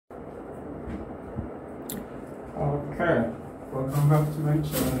Okay, welcome back to my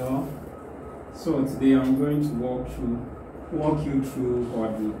channel. So today I'm going to walk you through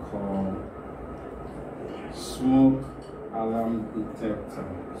what we call smoke alarm detector.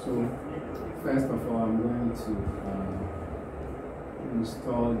 So first of all, I'm going to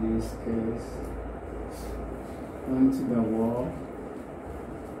install this case onto the wall.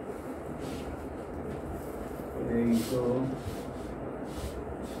 There you go.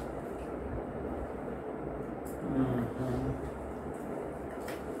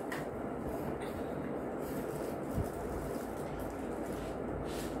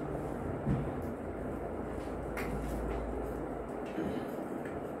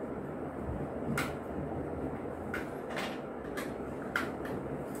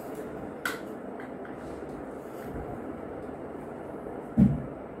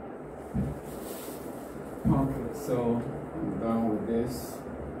 Okay, so I'm done with this.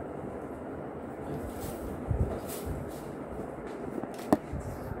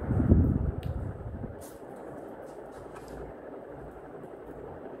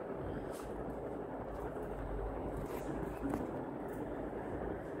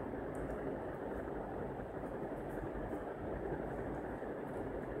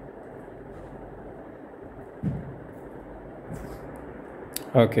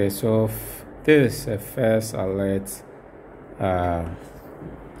 Okay, so this is a first alert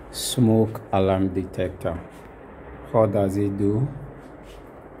smoke alarm detector. What does it do?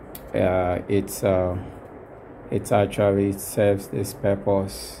 It actually serves this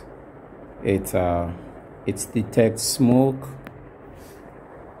purpose. It detects smoke.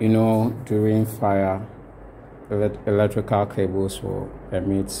 You know, during fire, electrical cables will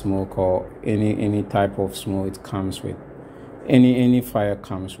emit smoke, or any type of smoke it comes with. Any fire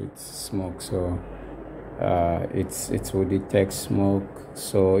comes with smoke, so it will detect smoke,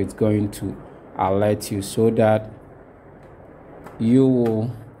 so it's going to alert you so that you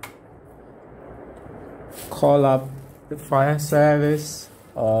will call up the fire service,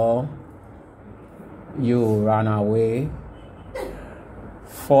 or you will run away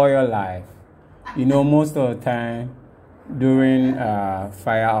for your life. You know, most of the time during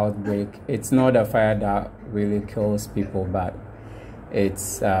fire outbreak, it's not the fire that really kills people, but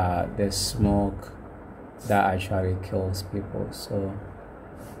it's the smoke that actually kills people. So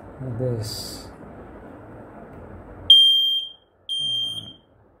this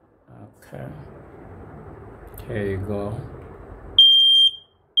okay, here you go.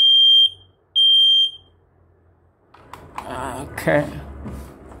 Okay.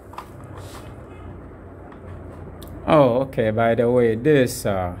 Oh, okay, by the way, this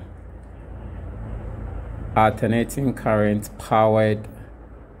alternating current powered,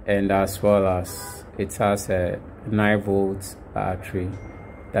 and as well as it has a 9-volt battery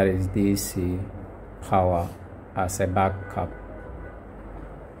that is DC power as a backup.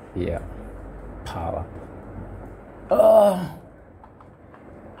 Yeah, power. Oh,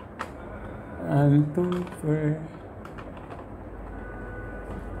 1, 2, 3.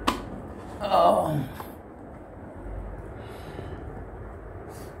 Oh.